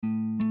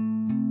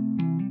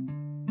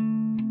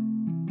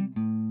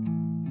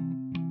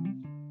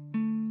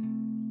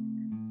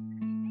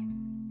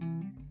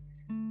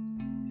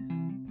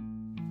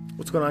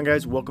What's going on,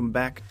 guys? Welcome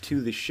back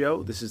to the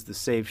show. This is the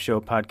Save Show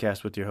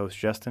podcast with your host,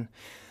 Justin.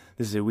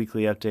 This is a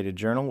weekly updated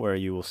journal where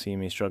you will see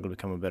me struggle to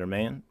become a better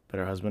man,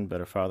 better husband,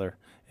 better father,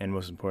 and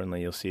most importantly,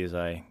 you'll see as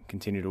I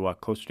continue to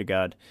walk closer to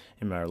God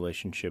in my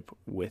relationship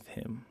with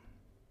Him.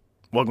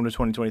 Welcome to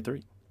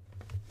 2023.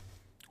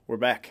 We're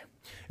back.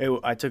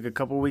 I took a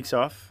couple weeks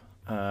off.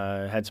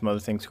 Had some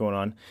other things going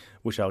on,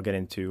 which I'll get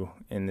into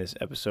in this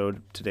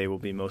episode. Today will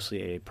be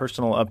mostly a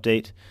personal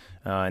update,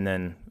 and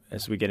then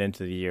as we get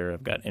into the year,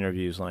 I've got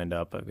interviews lined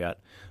up. I've got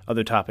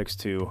other topics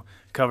to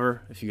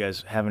cover. If you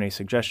guys have any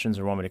suggestions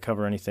or want me to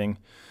cover anything,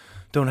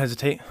 don't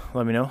hesitate.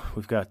 Let me know.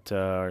 We've got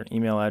our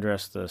email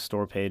address. The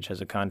store page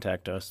has a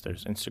contact us.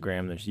 There's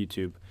Instagram. There's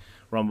YouTube,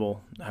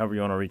 Rumble. However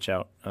you want to reach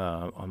out,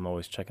 I'm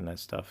always checking that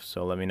stuff.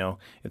 So let me know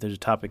if there's a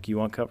topic you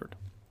want covered.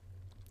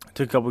 I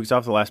took a couple weeks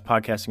off. The last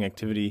podcasting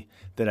activity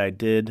that I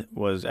did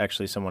was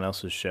actually someone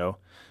else's show.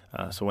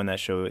 So when that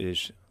show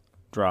is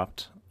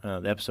dropped,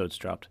 the episode's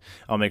dropped,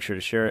 I'll make sure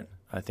to share it.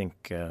 I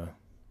think it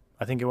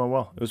went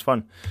well. It was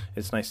fun.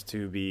 It's nice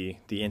to be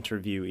the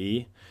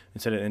interviewee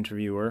instead of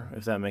interviewer,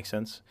 if that makes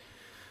sense.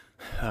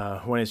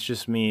 When it's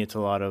just me, it's a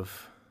lot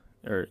of,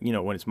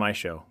 when it's my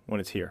show, when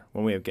it's here,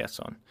 when we have guests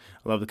on.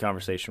 I love the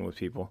conversation with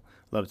people.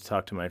 I love to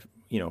talk to my,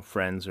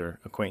 friends or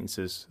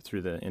acquaintances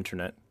through the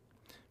internet.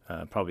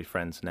 Probably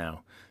friends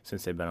now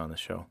since they've been on the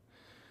show.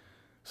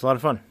 It's a lot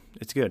of fun.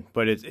 It's good,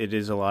 but it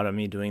is a lot of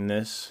me doing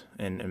this,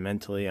 and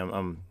mentally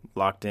I'm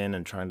locked in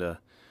and trying to,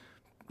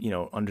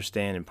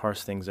 understand and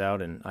parse things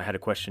out. And I had a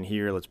question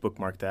here. Let's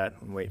bookmark that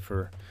and wait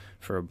for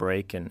a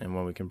break and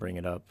when we can bring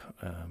it up.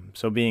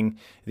 So being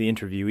the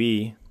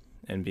interviewee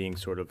and being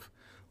sort of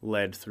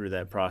led through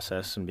that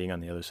process and being on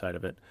the other side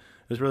of it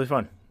was really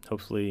fun.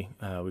 Hopefully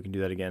we can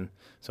do that again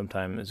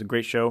sometime. It's a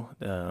great show.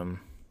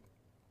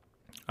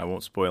 I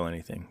won't spoil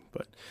anything,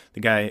 but the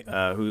guy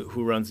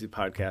who runs the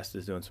podcast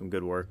is doing some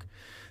good work.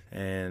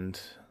 And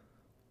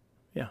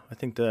yeah, I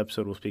think the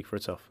episode will speak for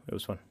itself. It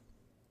was fun.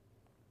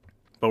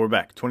 But we're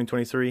back.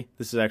 2023.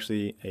 This is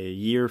actually a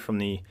year from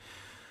the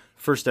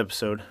first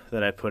episode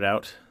that I put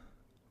out,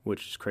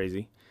 which is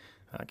crazy.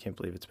 I can't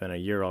believe it's been a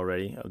year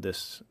already of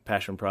this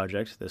passion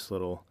project, this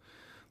little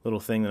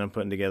thing that I'm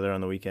putting together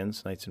on the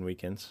weekends, nights and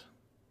weekends.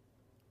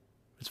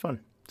 It's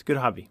fun. It's a good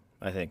hobby,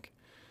 I think.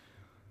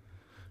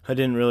 I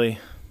didn't really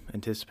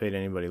anticipate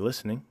anybody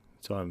listening,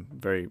 so I'm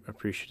very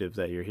appreciative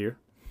that you're here.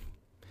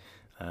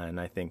 And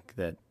I think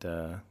that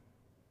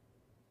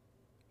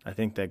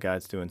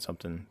God's doing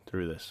something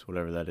through this,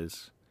 whatever that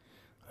is.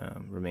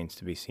 Remains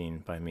to be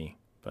seen by me.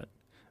 But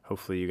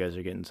hopefully you guys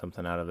are getting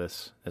something out of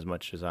this as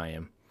much as I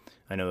am.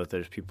 I know that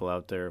there's people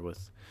out there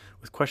with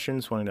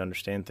questions, wanting to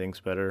understand things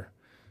better,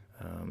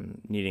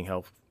 needing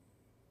help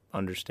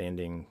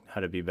understanding how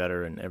to be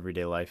better in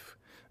everyday life.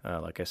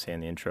 Like I say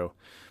in the intro,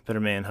 better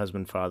man,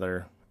 husband,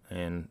 father,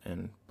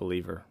 and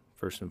believer,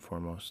 first and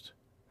foremost.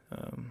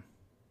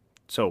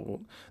 So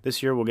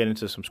this year we'll get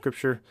into some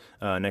scripture.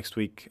 Next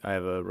week I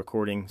have a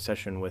recording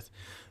session with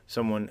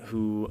someone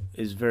who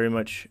is very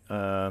much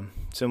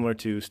similar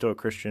to Stoic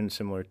Christian,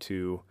 similar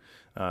to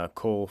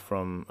Cole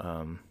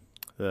from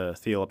the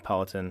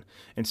Theopolitan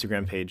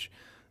Instagram page.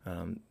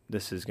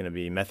 This is going to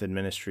be Method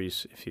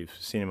Ministries. If you've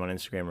seen him on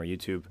Instagram or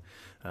YouTube,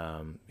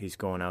 he's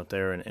going out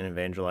there and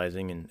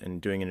evangelizing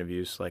and doing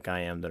interviews like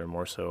I am that are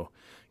more so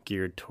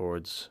geared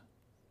towards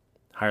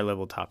higher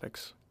level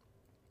topics.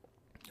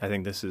 I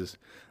think this is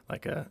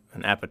like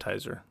an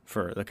appetizer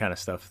for the kind of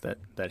stuff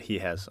that he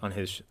has on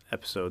his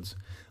episodes,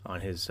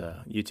 on his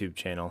YouTube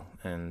channel,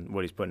 and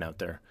what he's putting out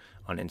there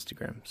on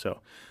Instagram.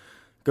 So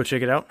go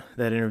check it out.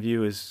 That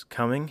interview is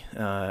coming,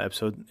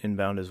 episode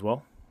inbound as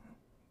well.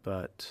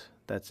 But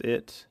that's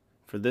it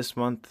for this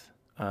month.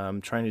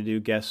 I'm trying to do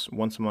guests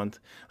once a month.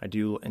 I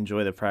do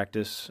enjoy the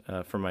practice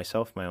for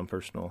myself, my own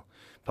personal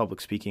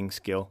public speaking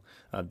skill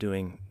of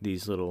doing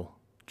these little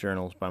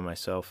journals by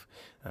myself.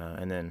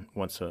 And then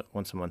once a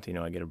month,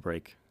 I get a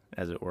break,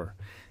 as it were,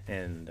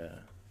 and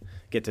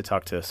get to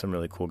talk to some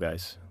really cool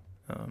guys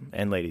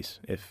and ladies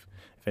if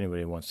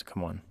anybody wants to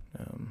come on.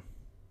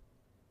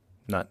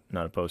 Not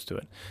opposed to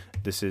it.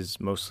 This is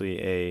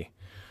mostly a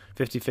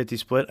 50-50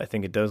 split. I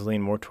think it does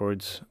lean more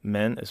towards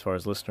men as far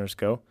as listeners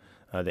go.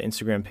 The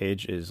Instagram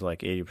page is like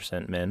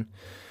 80% men.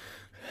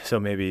 So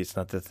maybe it's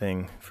not the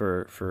thing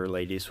for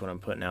ladies what I'm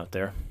putting out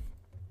there.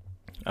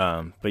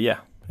 But yeah,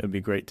 it would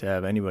be great to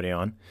have anybody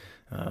on.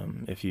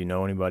 If you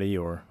know anybody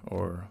or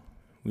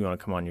you want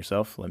to come on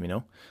yourself, let me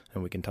know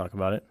and we can talk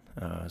about it.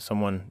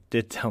 Someone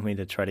did tell me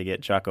to try to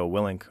get Jocko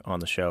Willink on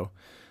the show.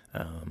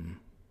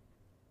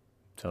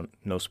 So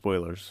no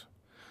spoilers,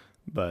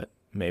 but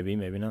maybe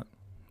not.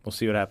 We'll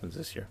see what happens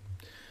this year.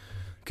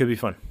 Could be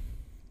fun.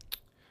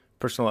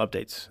 Personal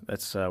updates.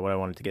 That's what I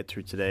wanted to get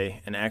through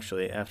today. And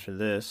actually, after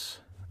this,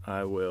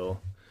 I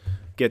will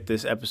get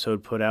this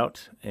episode put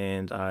out,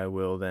 and I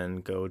will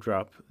then go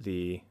drop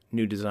the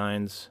new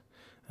designs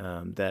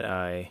that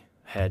I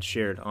had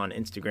shared on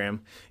Instagram.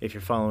 If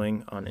you're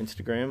following on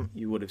Instagram,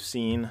 you would have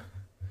seen a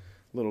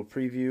little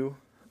preview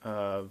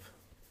of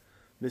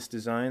this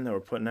design that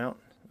we're putting out.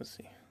 Let's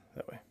see,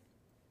 that way.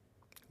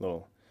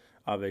 Little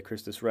Ave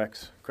Christus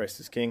Rex, Christ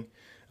is King.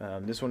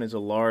 This one is a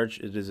large.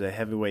 It is a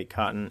heavyweight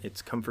cotton.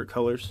 It's Comfort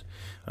Colors,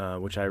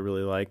 which I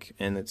really like,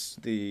 and it's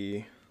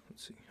the.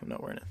 Let's see, I'm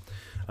not wearing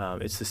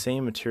it. It's the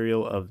same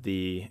material of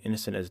the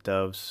Innocent as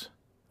Doves,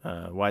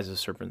 Wise as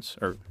Serpents,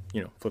 or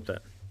flip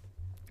that.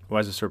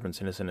 Wise as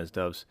Serpents, Innocent as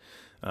Doves,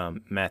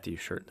 Matthew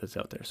shirt that's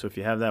out there. So if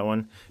you have that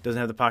one, it doesn't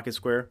have the pocket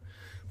square,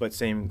 but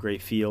same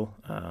great feel.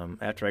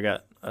 After I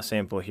got a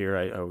sample here,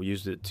 I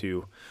used it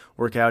to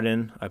work out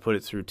in. I put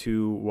it through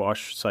 2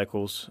 wash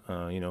cycles,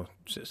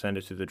 send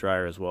it to the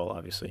dryer as well,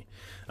 obviously,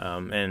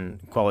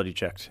 and quality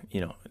checked.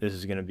 This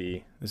is gonna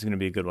be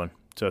a good one.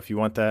 So if you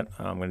want that,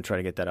 I'm gonna try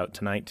to get that out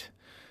tonight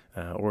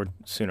or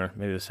sooner,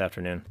 maybe this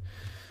afternoon.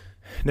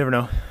 Never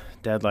know.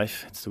 Dad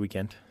life. It's the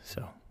weekend,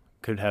 so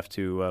could have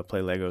to play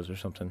Legos or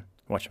something,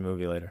 watch a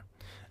movie later.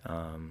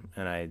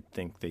 And I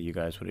think that you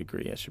guys would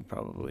agree I should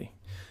probably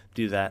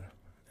do that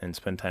and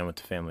spend time with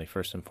the family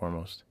first and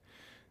foremost.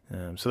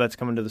 So that's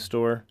coming to the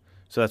store.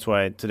 So that's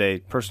why today,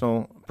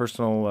 personal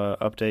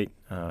update,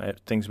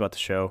 things about the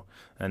show,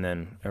 and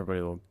then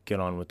everybody will get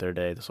on with their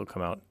day. This will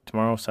come out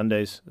tomorrow,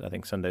 Sundays. I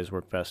think Sundays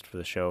work best for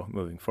the show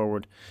moving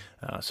forward.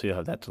 So you'll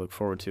have that to look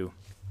forward to.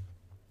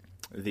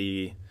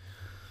 The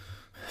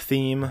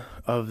theme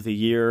of the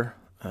year,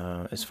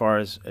 as far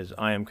as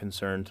I am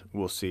concerned,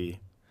 we'll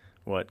see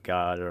what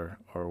God or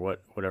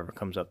whatever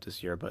comes up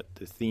this year, but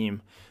the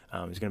theme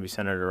is going to be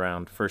centered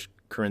around 1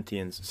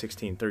 Corinthians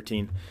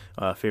 16:13,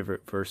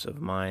 favorite verse of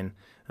mine.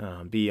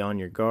 Be on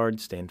your guard,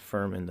 stand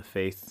firm in the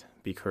faith,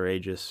 be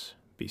courageous,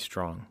 be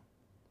strong.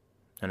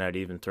 And I'd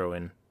even throw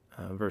in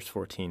verse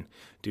 14,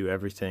 do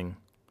everything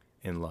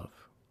in love.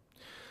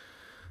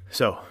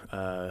 So,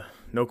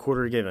 no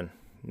quarter given,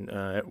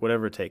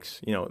 whatever it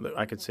takes.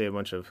 I could say a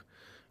bunch of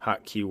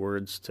hot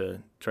keywords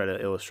to try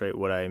to illustrate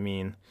what I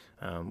mean,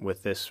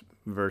 with this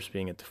verse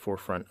being at the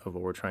forefront of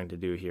what we're trying to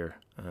do here.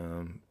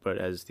 But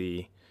as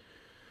the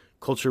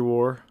culture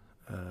war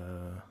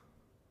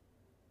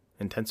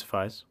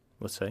intensifies,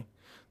 let's say,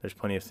 there's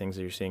plenty of things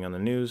that you're seeing on the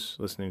news,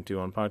 listening to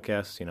on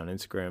podcasts, on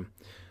Instagram,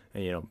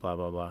 and, blah,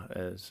 blah, blah.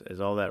 As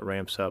all that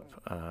ramps up,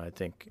 I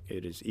think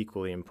it is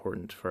equally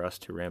important for us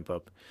to ramp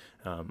up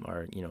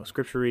our,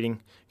 scripture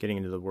reading, getting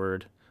into the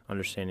Word,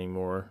 understanding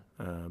more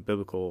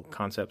biblical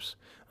concepts,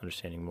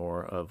 understanding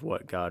more of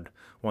what God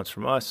wants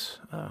from us,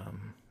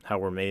 how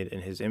we're made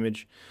in His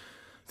image,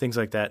 things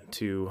like that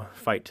to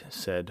fight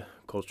said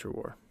culture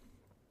war.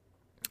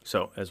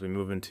 So as we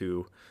move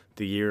into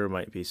the year,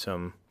 might be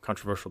some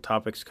controversial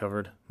topics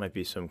covered, might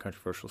be some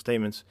controversial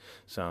statements,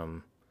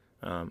 some,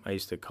 I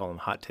used to call them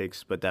hot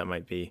takes, but that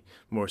might be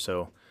more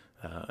so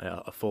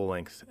a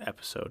full-length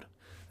episode.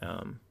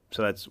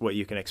 So that's what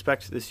you can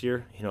expect this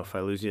year. If I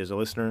lose you as a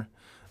listener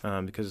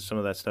because of some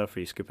of that stuff,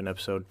 or you skip an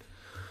episode,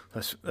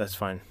 that's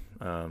fine.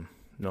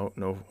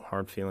 No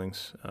hard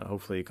feelings.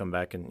 Hopefully you come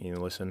back and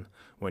listen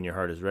when your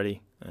heart is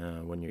ready,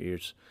 when your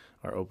ears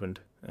are opened.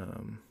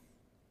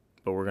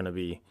 But we're going to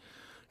be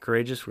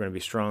courageous, we're going to be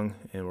strong,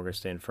 and we're going to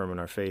stand firm in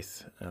our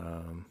faith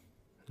no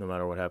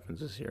matter what happens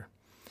this year.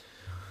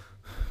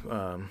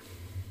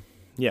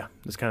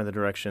 That's kind of the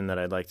direction that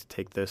I'd like to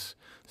take this.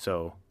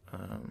 So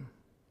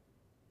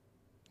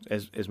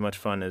as much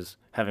fun as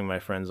having my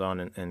friends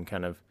on and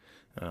kind of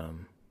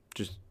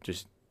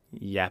just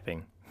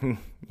yapping,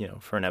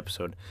 for an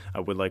episode, I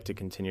would like to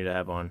continue to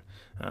have on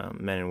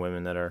men and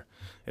women that are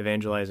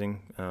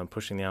evangelizing,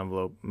 pushing the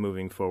envelope,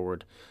 moving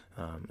forward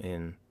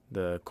in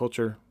the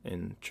culture,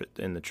 in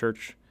the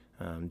church,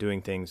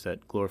 doing things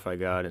that glorify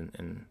God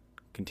and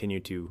continue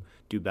to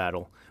do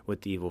battle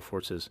with the evil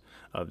forces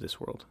of this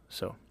world.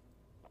 So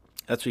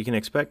that's what you can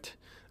expect.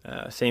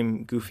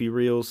 Same goofy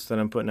reels that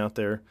I'm putting out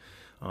there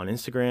on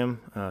Instagram.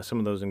 Some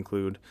of those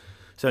include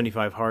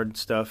 75 hard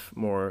stuff,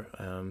 more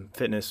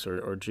fitness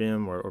or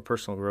gym or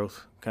personal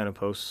growth kind of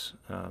posts.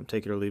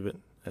 Take it or leave it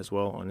as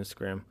well on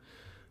Instagram.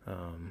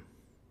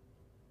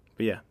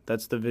 But yeah,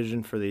 that's the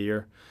vision for the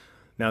year.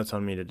 Now it's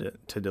on me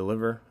to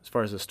deliver. As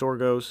far as the store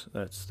goes,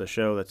 that's the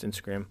show, that's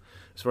Instagram.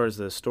 As far as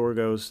the store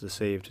goes, the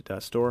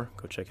saved.store,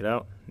 go check it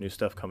out. New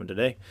stuff coming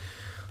today.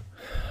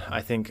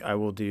 I think I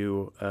will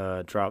do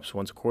drops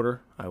once a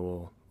quarter. I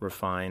will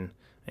refine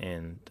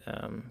and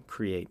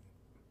create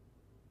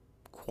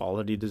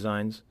quality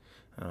designs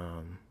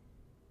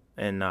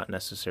and not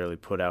necessarily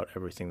put out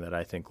everything that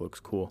I think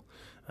looks cool.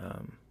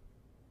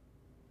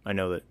 I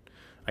know that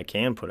I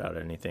can put out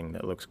anything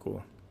that looks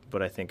cool,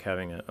 but I think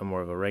having a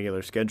more of a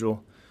regular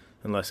schedule,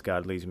 unless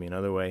God leads me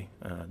another way,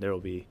 there will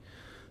be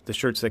the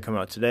shirts that come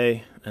out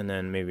today, and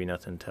then maybe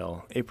nothing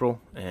until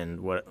April. And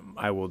what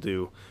I will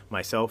do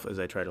myself as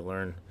I try to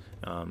learn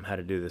how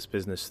to do this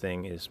business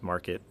thing is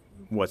market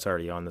what's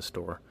already on the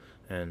store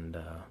and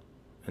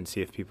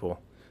see if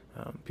people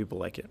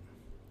like it.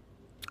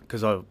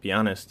 Because I'll be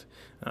honest,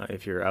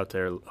 if you're out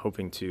there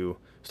hoping to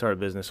start a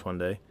business one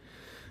day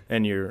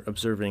and you're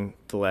observing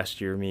the last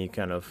year me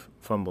kind of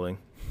fumbling,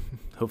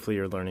 hopefully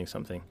you're learning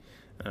something.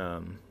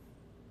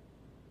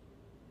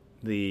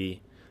 The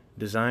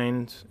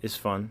designs is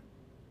fun.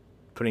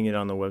 Putting it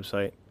on the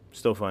website,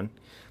 still fun.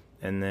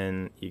 and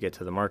then you get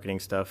to the marketing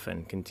stuff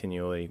and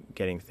continually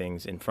getting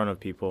things in front of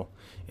people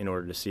in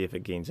order to see if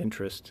it gains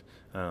interest.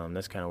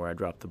 That's kind of where I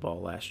dropped the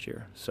ball last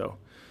year. So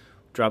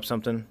drop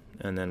something,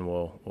 and then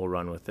we'll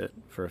run with it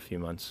for a few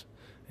months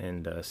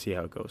and see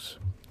how it goes.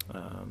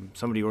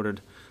 Somebody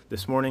ordered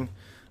this morning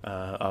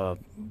 5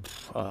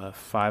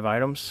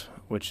 items,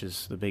 which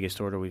is the biggest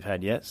order we've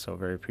had yet, so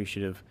very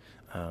appreciative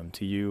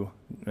to you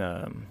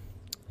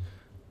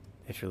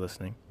if you're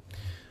listening.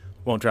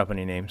 Won't drop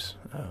any names.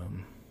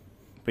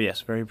 But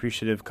yes, very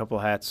appreciative. Couple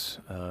hats,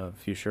 a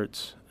few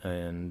shirts,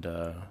 and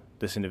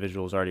this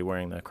individual is already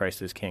wearing the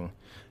Christ is King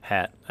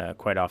hat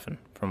quite often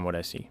from what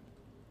I see.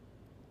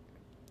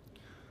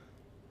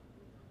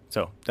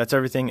 So that's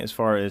everything as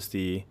far as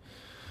the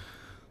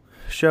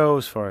show,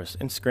 as far as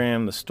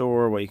Instagram, the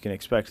store, what you can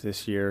expect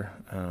this year.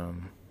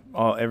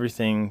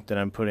 Everything that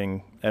I'm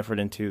putting effort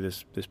into,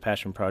 this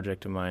passion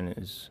project of mine,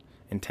 is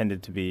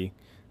intended to be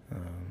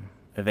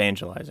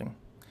evangelizing.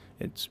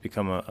 It's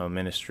become a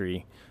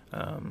ministry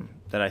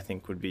that I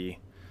think would be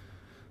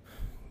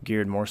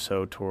geared more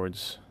so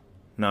towards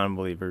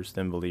non-believers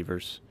than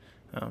believers,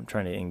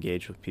 trying to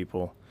engage with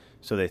people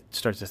so they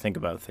start to think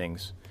about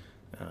things.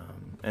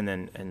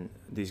 And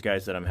these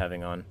guys that I'm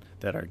having on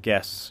that are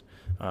guests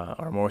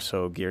are more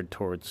so geared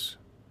towards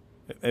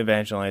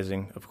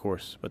evangelizing, of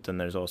course, but then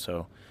there's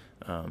also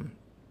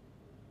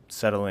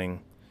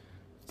settling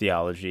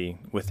theology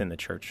within the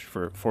church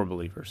for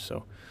believers.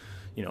 So,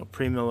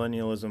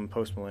 premillennialism,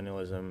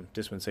 postmillennialism,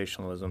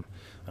 dispensationalism,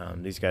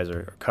 these guys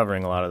are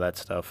covering a lot of that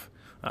stuff.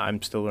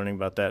 I'm still learning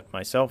about that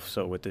myself,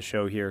 so with the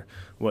show here,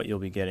 what you'll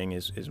be getting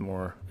is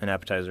more an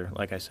appetizer,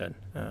 like I said.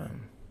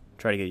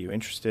 Try to get you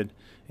interested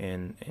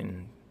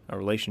in a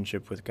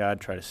relationship with God,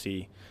 try to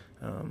see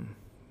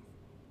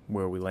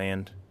where we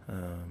land,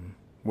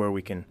 where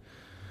we can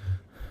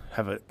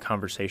have a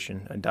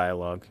conversation, a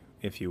dialogue,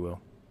 if you will.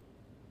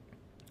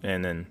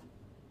 And then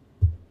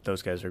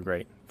those guys are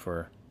great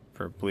for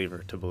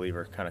believer to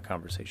believer kind of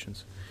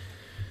conversations.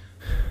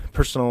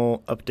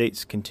 Personal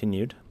updates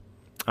continued.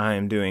 I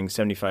am doing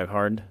 75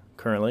 hard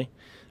currently.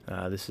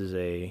 This is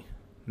a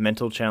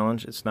mental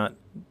challenge. It's not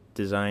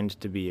designed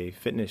to be a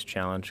fitness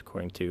challenge,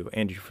 according to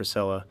Andrew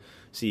Frisella,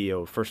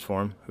 CEO of First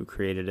Form, who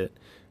created it.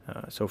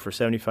 So for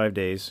 75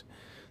 days,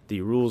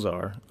 the rules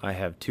are I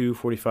have 2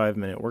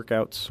 45-minute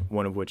workouts,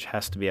 one of which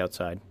has to be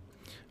outside.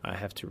 I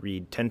have to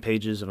read 10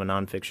 pages of a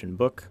nonfiction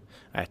book.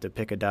 I have to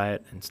pick a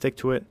diet and stick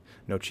to it.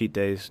 No cheat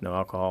days, no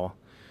alcohol.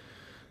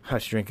 I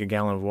have to drink a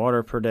gallon of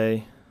water per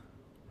day.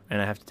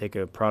 And I have to take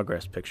a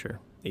progress picture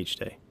each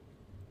day.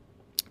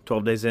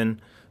 12 days in,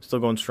 still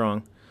going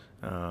strong.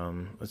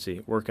 Let's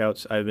see,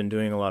 workouts. I've been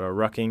doing a lot of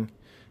rucking,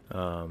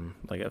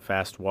 like a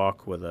fast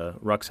walk with a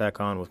rucksack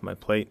on with my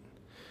plate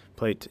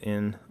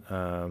in,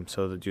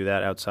 so to do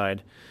that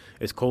outside.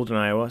 It's cold in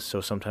Iowa, so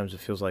sometimes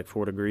it feels like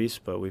 4 degrees,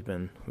 but we've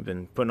been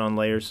putting on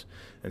layers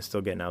and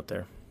still getting out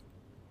there.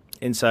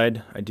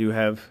 Inside, I do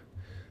have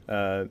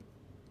a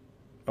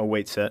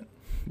weight set.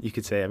 You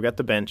could say I've got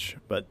the bench,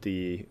 but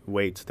the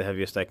weights, the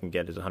heaviest I can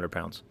get is 100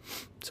 pounds.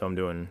 So I'm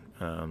doing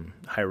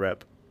high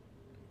rep,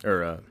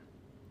 high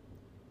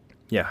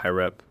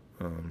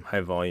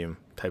volume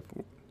type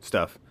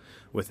stuff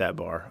with that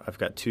bar. I've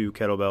got 2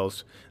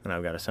 kettlebells, and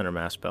I've got a center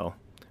mass bell,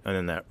 and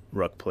then that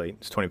ruck plate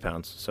is 20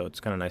 pounds, so it's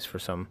kind of nice for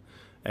some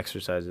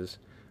exercises.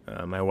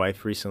 My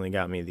wife recently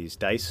got me these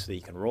dice that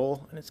you can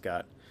roll, and it's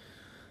got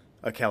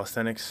a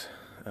calisthenics,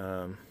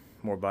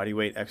 more body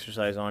weight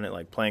exercise on it,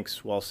 like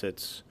planks, wall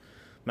sits,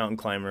 mountain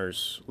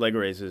climbers, leg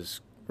raises,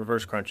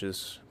 reverse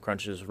crunches,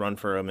 run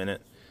for a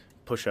minute,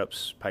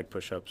 push-ups, pike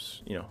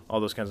push-ups, all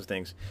those kinds of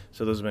things.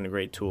 So those have been a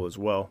great tool as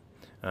well,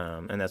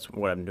 and that's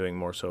what I'm doing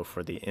more so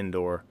for the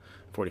indoor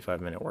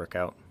 45-minute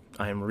workout.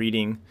 I am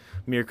reading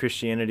Mere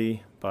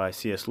Christianity by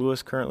C.S.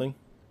 Lewis currently.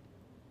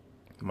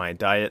 My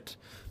diet,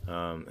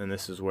 and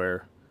this is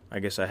where I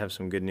guess I have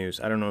some good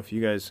news. I don't know if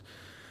you guys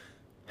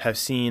have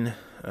seen,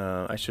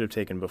 I should have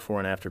taken before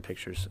and after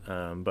pictures,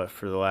 but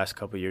for the last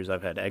couple of years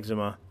I've had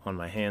eczema on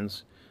my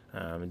hands.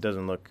 It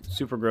doesn't look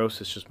super gross,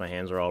 it's just my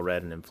hands are all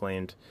red and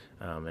inflamed,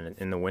 and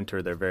in the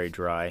winter they're very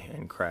dry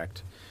and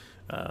cracked.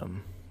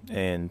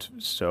 And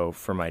so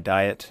for my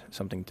diet,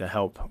 something to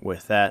help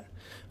with that,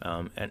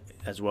 and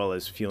as well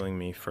as fueling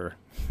me for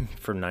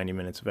 90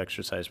 minutes of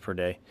exercise per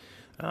day,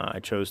 I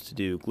chose to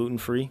do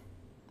gluten-free,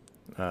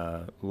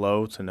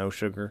 low to no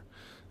sugar,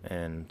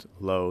 and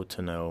low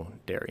to no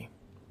dairy.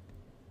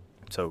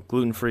 So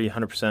gluten-free,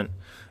 100%,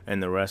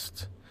 and the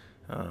rest,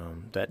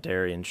 that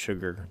dairy and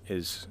sugar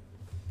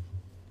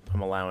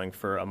I'm allowing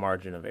for a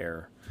margin of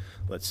error,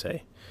 let's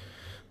say.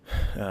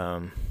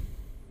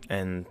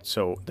 And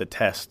so the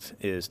test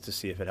is to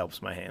see if it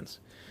helps my hands.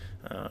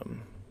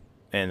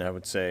 And I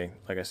would say,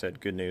 like I said,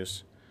 good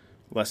news.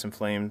 Less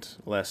inflamed,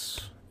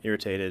 less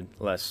irritated,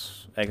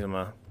 less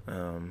eczema,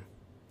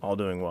 all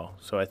doing well.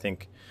 So I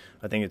think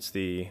it's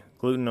the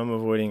gluten I'm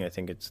avoiding. I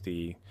think it's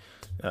the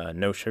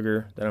no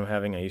sugar that I'm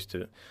having. I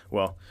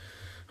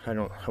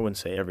wouldn't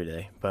say every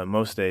day, but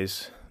most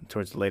days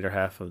towards the later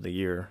half of the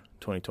year,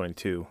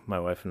 2022, my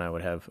wife and I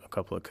would have a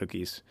couple of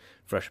cookies,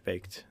 fresh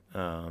baked,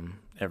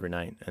 every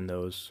night, and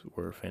those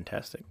were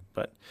fantastic.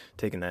 But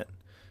taking that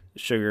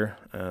sugar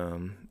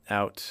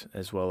out,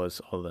 as well as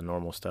all the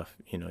normal stuff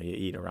you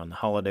eat around the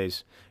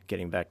holidays,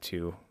 getting back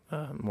to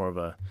more of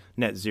a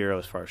net zero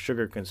as far as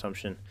sugar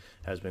consumption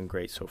has been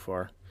great so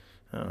far.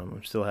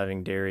 I'm still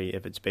having dairy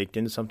if it's baked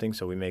into something,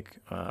 so we make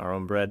our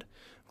own bread,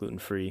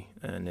 gluten-free,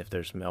 and if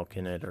there's milk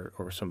in it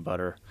or some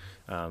butter,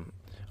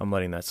 I'm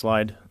letting that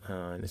slide,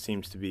 and it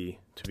seems to be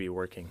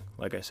working,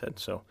 like I said.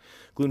 So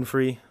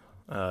gluten-free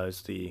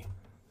is the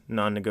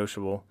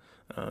non-negotiable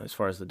as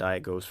far as the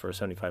diet goes for a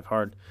 75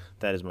 hard.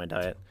 That is my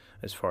diet.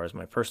 As far as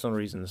my personal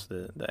reasons,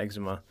 the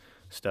eczema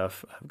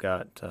stuff, I've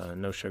got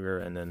no sugar,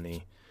 and then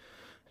the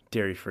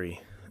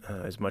dairy-free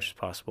as much as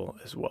possible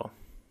as well.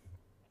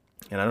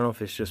 And I don't know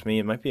if it's just me.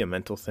 It might be a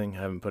mental thing.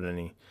 I haven't put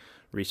any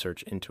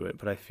research into it,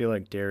 but I feel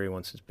like dairy,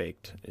 once it's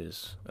baked,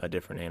 is a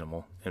different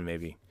animal, and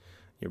maybe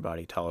your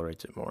body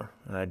tolerates it more.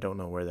 And I don't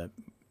know where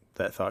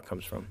that thought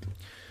comes from.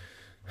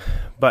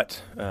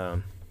 But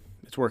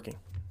it's working.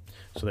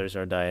 So there's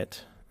our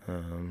diet,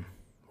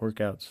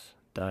 workouts,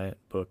 diet,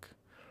 book.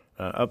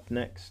 Up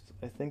next,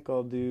 I think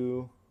I'll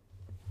do,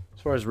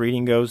 as far as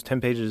reading goes,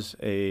 10 pages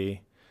a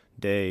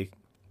day.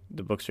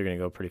 The books are going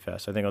to go pretty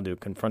fast. I think I'll do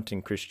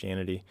Confronting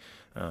Christianity.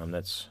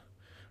 That's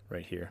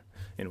right here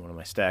in one of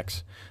my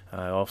stacks.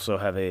 I also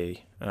have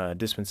a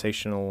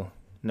dispensational,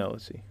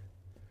 let's see.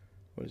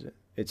 What is it?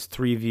 It's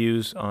 3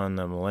 views on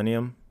the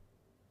millennium,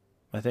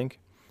 I think,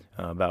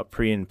 about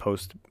pre- and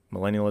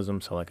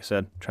post-millennialism. So like I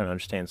said, trying to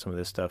understand some of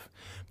this stuff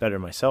better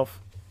myself.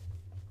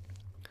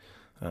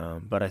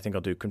 But I think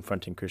I'll do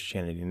Confronting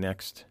Christianity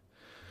next.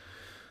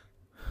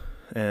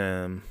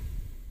 And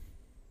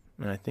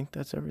I think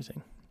that's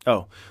everything.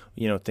 Oh,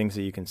 things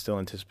that you can still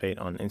anticipate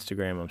on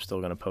Instagram. I'm still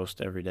going to post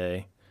every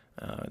day.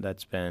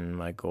 That's been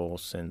my goal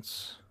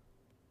since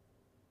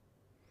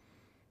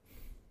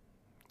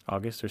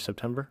August or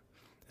September.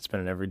 It's been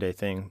an everyday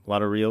thing. A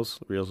lot of reels.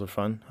 Reels are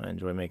fun. I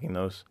enjoy making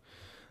those.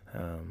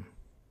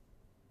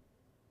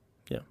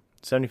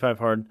 75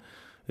 hard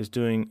it's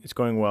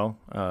going well.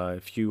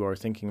 If you are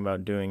thinking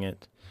about doing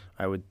it,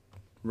 I would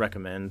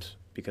recommend,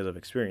 because of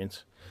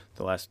experience,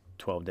 the last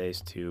 12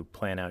 days to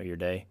plan out your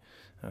day.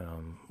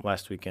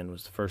 Last weekend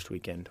was the first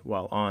weekend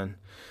while on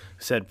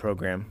said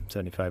program,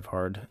 75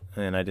 hard,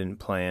 and I didn't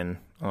plan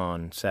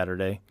on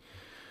Saturday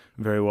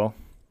very well.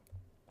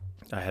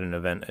 I had an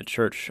event at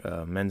church,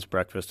 men's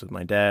breakfast with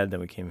my dad. Then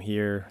we came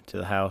here to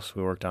the house.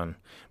 We worked on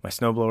my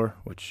snowblower,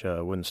 which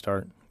wouldn't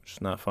start, which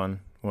is not fun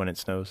when it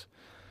snows.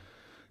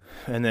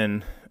 And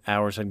then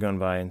hours had gone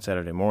by, and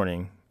Saturday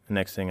morning, the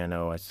next thing I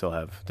know, I still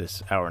have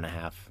this hour and a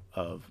half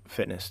of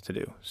fitness to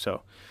do.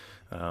 So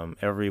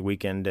every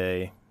weekend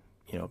day,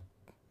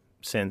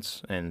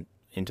 since and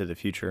into the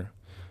future,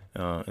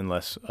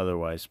 unless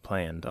otherwise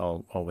planned,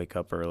 I'll wake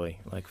up early,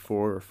 like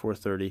 4 or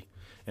 4:30,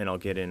 and I'll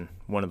get in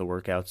one of the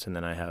workouts, and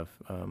then I have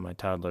my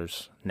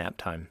toddler's nap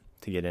time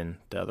to get in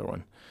the other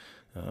one.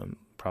 I'll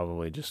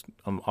probably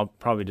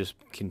just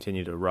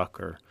continue to ruck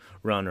or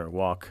run or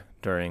walk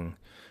during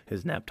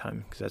his nap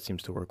time, because that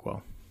seems to work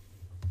well.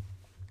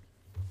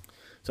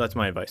 So that's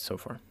my advice so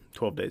far,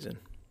 12 days in.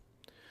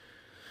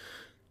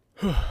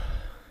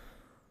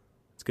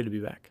 It's good to be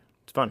back.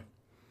 It's fun.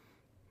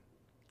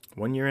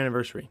 1 year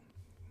anniversary.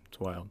 It's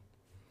wild.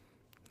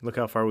 Look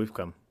how far we've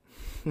come.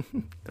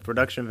 The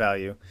production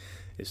value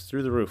is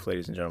through the roof,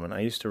 ladies and gentlemen. I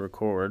used to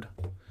record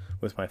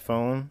with my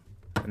phone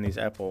and these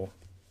Apple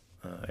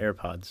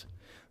AirPods.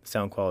 The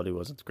sound quality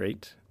wasn't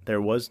great.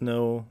 There was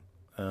no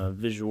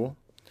visual.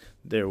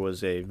 There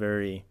was a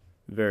very,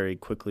 very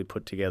quickly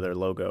put together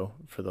logo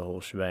for the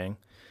whole shebang.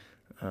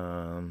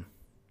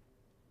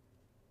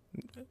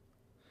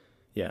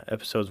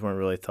 Episodes weren't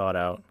really thought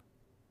out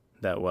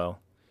that well.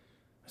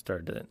 I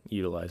started to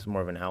utilize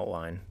more of an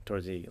outline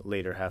towards the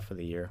later half of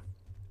the year.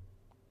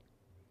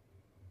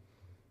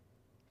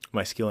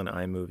 My skill in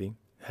iMovie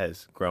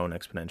has grown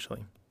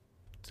exponentially.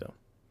 So,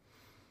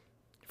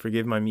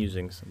 forgive my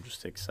musings. I'm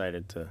just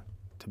excited to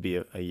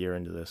be a year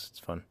into this. It's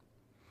fun.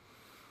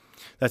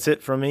 That's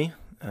it from me.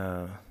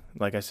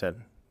 Like I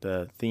said,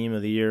 the theme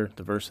of the year,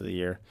 the verse of the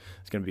year,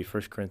 is going to be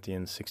 1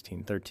 Corinthians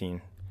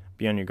 16:13.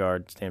 Be on your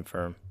guard, stand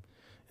firm.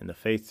 In the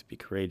faith, be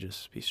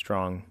courageous, be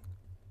strong,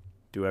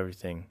 do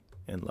everything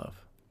in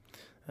love.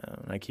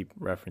 I keep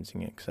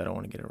referencing it because I don't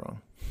want to get it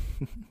wrong.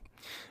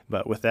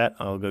 But with that,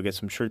 I'll go get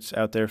some shirts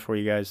out there for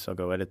you guys. I'll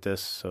go edit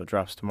this so it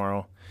drops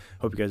tomorrow.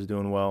 Hope you guys are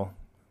doing well.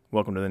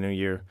 Welcome to the new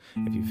year.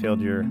 If you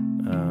failed your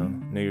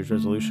New Year's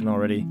resolution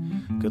already,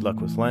 good luck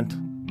with Lent.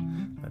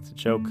 That's a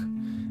joke.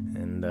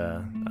 And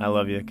I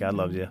love you. God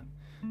loves you.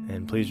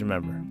 And please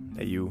remember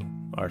that you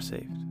are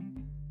saved.